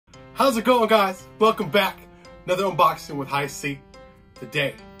How's it going, guys? Welcome back. Another unboxing with High C.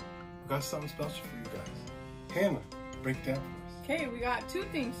 Today, we got something special for you guys. Hannah, break it down for us. Okay, we got two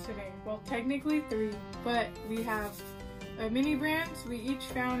things today. Well, technically three, but we have mini brands. We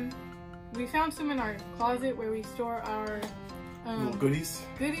found some in our closet where we store our little goodies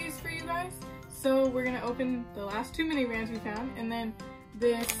for you guys. So we're gonna open the last two mini brands we found, and then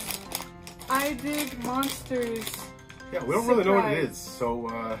this I Dig Monsters. Yeah, we don't really know what it is, so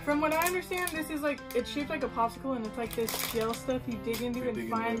from what I understand, this is like, it's shaped like a popsicle, and it's like this gel stuff you dig into and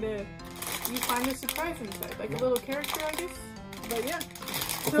find a surprise inside, like a little character, I guess. But yeah.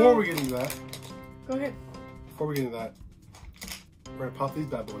 Before we get into that, go ahead. Before we get into that, we're gonna pop these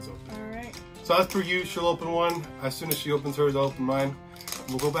bad boys open. All right. So as per you, she'll open one. As soon as she opens hers, I'll open mine. And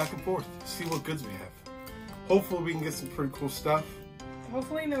we'll go back and forth, see what goods we have. Hopefully we can get some pretty cool stuff.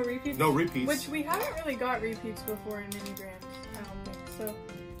 Hopefully no repeats. No repeats. Which we haven't really got repeats before in mini brands, I don't think so.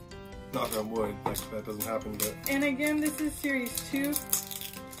 Knock on wood, like that doesn't happen, but. And again, this is series 2,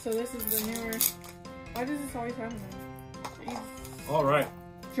 so this is the newer. Why does this always happen then? All right.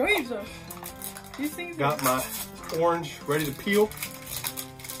 Jesus. These things. Got my orange ready to peel.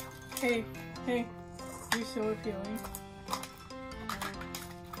 Hey, you're so appealing.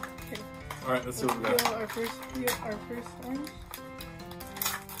 Okay. All right, let's see what we got. Peel our first orange.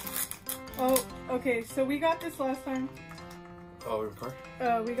 Oh, okay, so we got this last time. Oh, we have a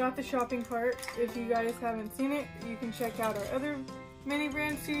cart? We got the shopping cart. If you guys haven't seen it, you can check out our other mini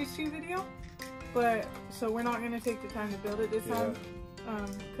brand series 2 video. But, so we're not going to take the time to build it this time.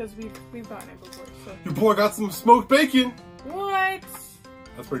 Because we've gotten it before, so. Your boy got some smoked bacon! What?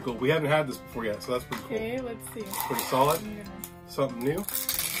 That's pretty cool. We haven't had this before yet, so that's pretty cool. Okay, let's see. Pretty solid. Something new.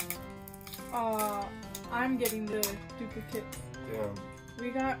 I'm getting the duplicate. Damn. We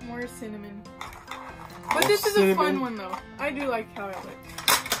got more cinnamon. But this is a fun one though. I do like how it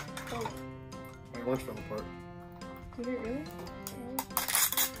looks. Oh. My orange fell apart. Did it really?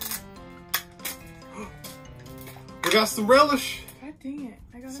 We got some relish. God dang it.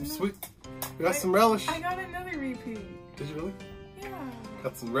 I got some another. Sweet. We got some relish. I got another repeat. Did you really? Yeah.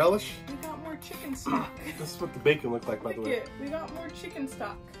 Got some relish. We got more chicken stock. This is what the bacon looked like, by the way. We got more chicken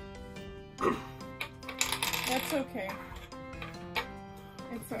stock. That's okay.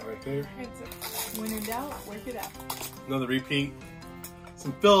 It's right there. It's when in doubt, work it out. Another repeat.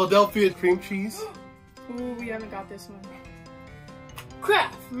 Some Philadelphia cream cheese. Ooh, we haven't got this one.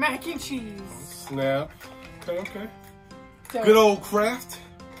 Kraft mac and cheese. Snap. Okay. So, good old Kraft.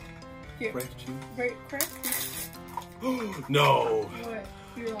 Yeah. Kraft cheese. Great Kraft. No. What?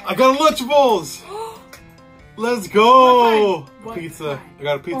 You're like, I got a Lunchables. Let's go. What pizza. kind? I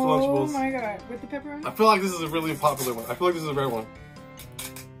got a pizza Lunchables. Oh my god. With the pepperoni? I feel like this is a really popular one. I feel like this is a rare one.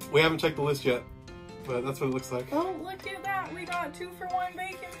 We haven't checked the list yet, but that's what it looks like. Oh, look at that. We got 2-for-1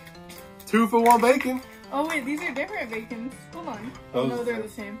 bacon. 2-for-1 bacon. Oh wait, these are different bacons. Hold on. Oh no, they're the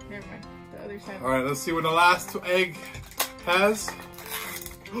same. Never mind. The other side. Alright, let's see what the last egg has.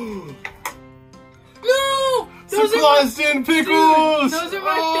 No! Surprise in pickles! Dude, those are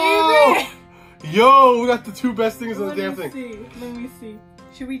my favorite! Yo, we got the two best things in the damn thing. Let me see.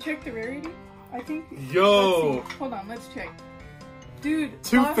 Should we check the rarity? I think. Yo! Hold on, let's check. Dude,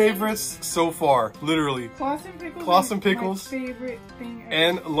 two favorites so far, literally. Claussen Pickles. My favorite thing ever.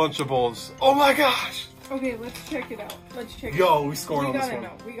 And Lunchables. Oh my gosh! Okay, let's check it out. Yo, we scored on this one.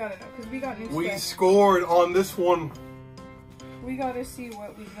 We gotta know, because we got new stuff. We scored on this one. We gotta see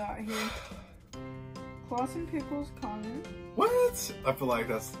what we got here. Claussen Pickles common. What? I feel like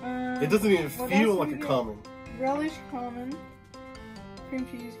that's. It doesn't even feel like a common. Relish common. Cream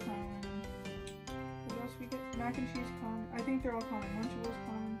cheese common. What else we get? Mac and cheese common. I think they're all common. Lunchables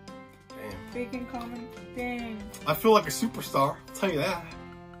common. Damn. Bacon common. Dang. I feel like a superstar. I'll tell you that.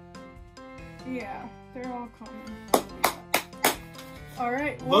 Yeah, they're all common.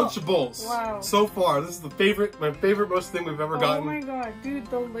 Alright, well, Lunchables. Wow. So far, this is my favorite most thing we've ever gotten. Oh my god, dude,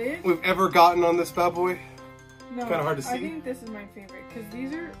 the lid? We've ever gotten on this bad boy. No, kind of hard to see. I think this is my favorite, because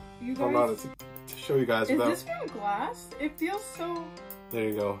these are, you guys... I'm not to show you guys without... Is this one glass? It feels so... There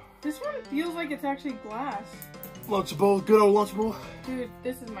you go. This one feels like it's actually glass. Lunchable, good old Lunchable. Dude,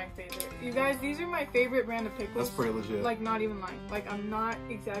 this is my favorite. You guys, these are my favorite brand of pickles. That's pretty legit. Like, not even lying. Like, I'm not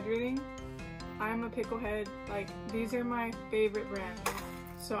exaggerating. I'm a pickle head. Like, these are my favorite brand.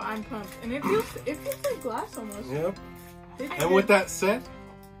 So I'm pumped. And it feels like glass almost. Yep. And with that said,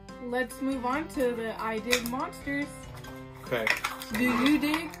 let's move on to the I Dig Monsters. Okay. Do you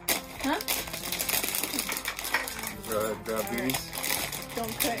dig? Huh? Go ahead and grab these.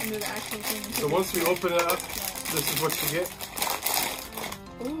 Don't cut into the actual thing. So once we open it up, this is what you get.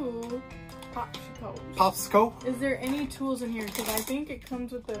 Ooh. Popsicle. Popsicle. Is there any tools in here? Because I think it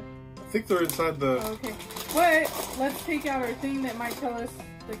comes with the think they're inside the... Okay. But let's take out our thing that might tell us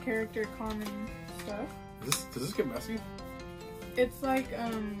the character common stuff. Does this get messy? It's like,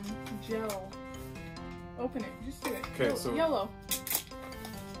 gel. Open it. Just do it. Okay, so... Yellow.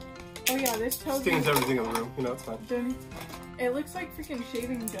 Oh yeah, this tells Stains you... everything in the room. You know, it's fine. Then it looks like freaking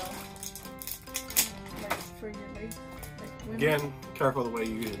shaving gel. Like, for your legs. Like women. Again, careful the way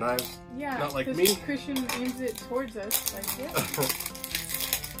you use your knives. Yeah, not like 'cause me. Christian aims it towards us. Like, yeah.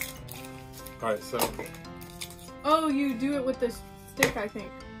 Alright, so... Oh, you do it with the stick, I think.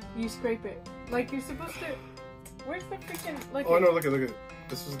 You scrape it. Like, you're supposed to... Where's the freaking... Look Oh, no, look at it.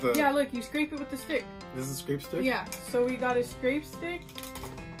 This is the... Yeah, look, you scrape it with the stick. This is a scrape stick? Yeah, so we got a scrape stick.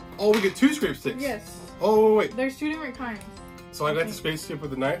 Oh, we get 2 scrape sticks? Yes. Oh, wait. There's 2 different kinds. So I got the scrape stick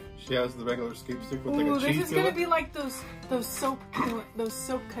with the knife. She has the regular scrape stick with like a cheese. This is gonna be like those soap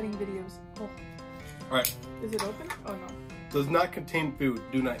cutting videos. Oh. Alright. Is it open? Oh no. Does not contain food.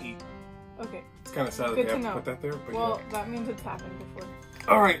 Do not eat. Okay. It's kind of sad that they have to put that there. But well, yeah. that means it's happened before.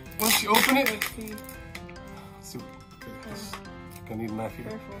 Alright, once you open it. Let's see. Let's see. Gonna need a knife here.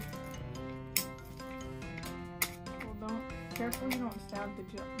 Careful. Well, don't. Careful you don't stab the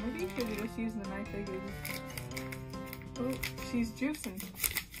gel. Maybe you should just use the knife they gave you. Oh, she's juicing.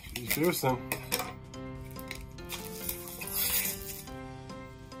 She's juicing.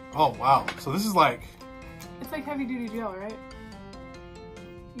 Oh, wow. So this is like... It's like heavy duty gel, right?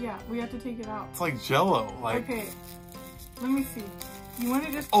 Yeah, we have to take it out. It's like Jell-O. Like... Okay. Let me see. You want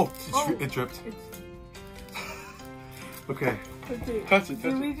to just... Oh, it dripped. Okay. Okay. Touch it, touch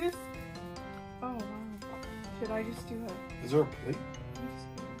Did it. we just... Oh, wow. Should I just do a... Is there a plate?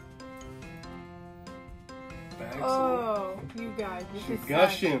 Bags? Oh, you guys.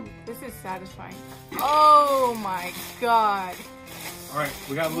 This is satisfying. Oh my god. Alright,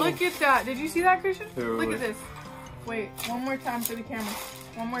 we got a little... Look at that. Did you see that, Christian? Wait. Look at this. Wait, one more time for the camera.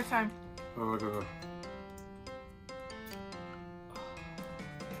 One more time. What?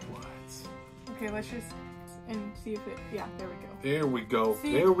 Okay, let's just... And see if it... Yeah, there we go. There we go.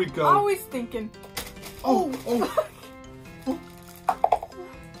 See, there we go. Always thinking. Oh.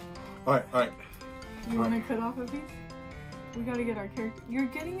 Alright. You want to cut off a piece? We gotta get our character. You're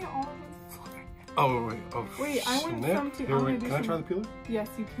getting it all over the floor. Oh, wait. Oh, wait, I want some too. Can I try the peeler? Yes,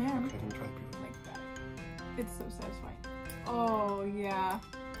 you can. Okay, let me try the peeler. Like that. It's so satisfying. Oh, yeah.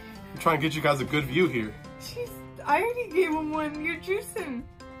 I'm trying to get you guys a good view here. Jeez, I already gave him one. You're juicing.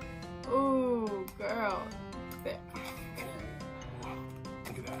 Oh, girl. There.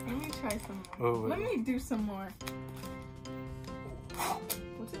 Look at that. Let me try some more. Oh, Let me do some more.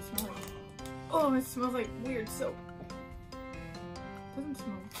 What's it smell like? Oh, it smells like weird soap. It doesn't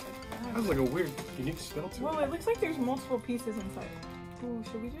smell like That has like a weird, unique smell to it. Well, it looks like there's multiple pieces inside. Ooh,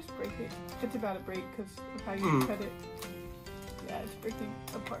 should we just break it? It's about to break because of how you cut it. Yeah, it's breaking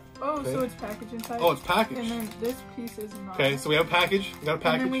apart. Oh, okay. So it's packaged inside. Oh, it's packaged. And then this piece is not. Okay, so we have a package. We got a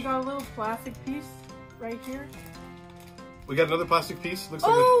package. And then we got a little plastic piece right here. We got another plastic piece. Looks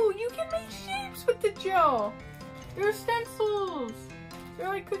like you can make shapes with the gel. They're stencils. They're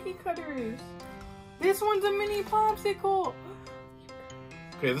like cookie cutters. This one's a mini popsicle.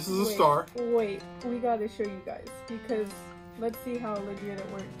 Okay, this is a star. Wait, we gotta show you guys because let's see how legit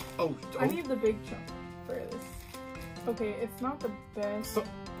it works. Oh, I need the big chunk for this. Okay, it's not the best. So,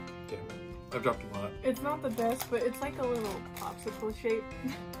 damn it. I've dropped a lot. It's not the best, but it's like a little popsicle shape.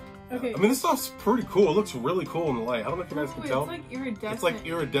 Okay. I mean, this stuff's pretty cool. It looks really cool in the light. I don't know if you guys can tell. It's like iridescent. It's like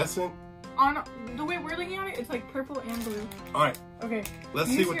iridescent. On the way we're looking at it, it's like purple and blue. Alright. Okay. Let's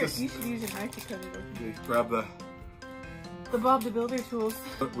see what this... You should use a knife to cut it open. Grab the Bob the Builder tools.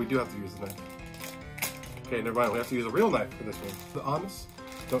 But we do have to use the knife. Okay, never mind. We have to use a real knife for this one. The honest.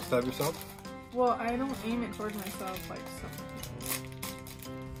 Don't stab yourself. Well, I don't aim it towards myself like some people.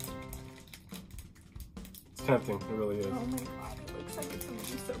 It's tempting. It really is. Oh my god, it looks like it's gonna be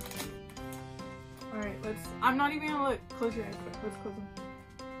so cute. Alright, let's... I'm not even gonna look. Close your eyes. Let's close them.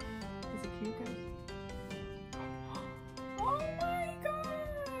 Is it cute, guys? Oh my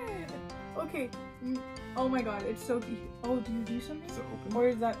god! Okay. Oh my god, it's so cute. Oh, do you do something? Is it open? Or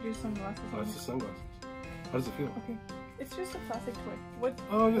is that just sunglasses? Oh, it's just sunglasses. How does it feel? Okay. It's just a plastic toy. What?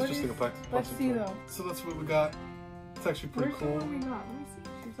 Oh, it's what just is... like a plastic Let's see toy. though. So that's what we got. It's actually pretty Where's cool. the one we got? Let me see.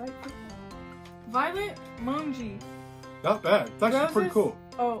 She's like purple. Violet Monji. Not bad. It's actually Roses, pretty cool.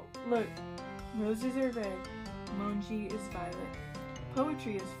 Oh, look. Roses are red. Monji is violet.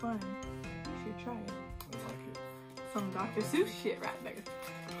 Poetry is fun. You should try it. I like it. Some Dr. Seuss shit right there.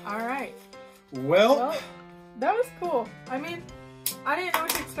 Alright. Well, that was cool. I mean, I didn't know what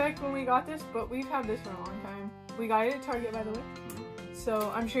to expect when we got this, but we've had this for a long time. We got it at Target, by the way.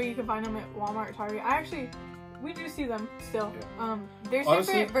 So I'm sure you can find them at Walmart, Target. we do see them still. Yeah. There's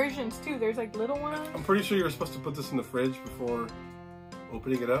Honestly, different versions too. There's like little ones. I'm pretty sure you're supposed to put this in the fridge before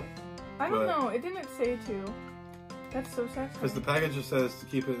opening it up. I don't know. It didn't say to. That's so sad. Because the package just says to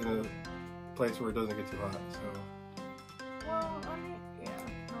keep it in a place where it doesn't get too hot. So. Well, I mean, yeah.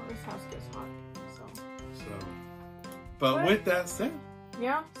 No, this house gets hot. But with that said.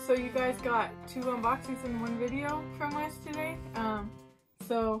 Yeah. So you guys got 2 unboxings in one video from us today.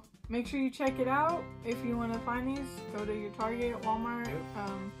 So make sure you check it out. If you want to find these, go to your Target, Walmart. Yep.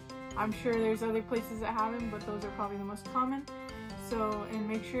 I'm sure there's other places that have them, but those are probably the most common. So, and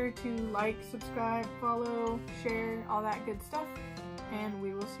make sure to like, subscribe, follow, share, all that good stuff. And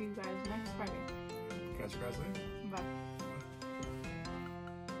we will see you guys next Friday. Catch you guys later. Bye.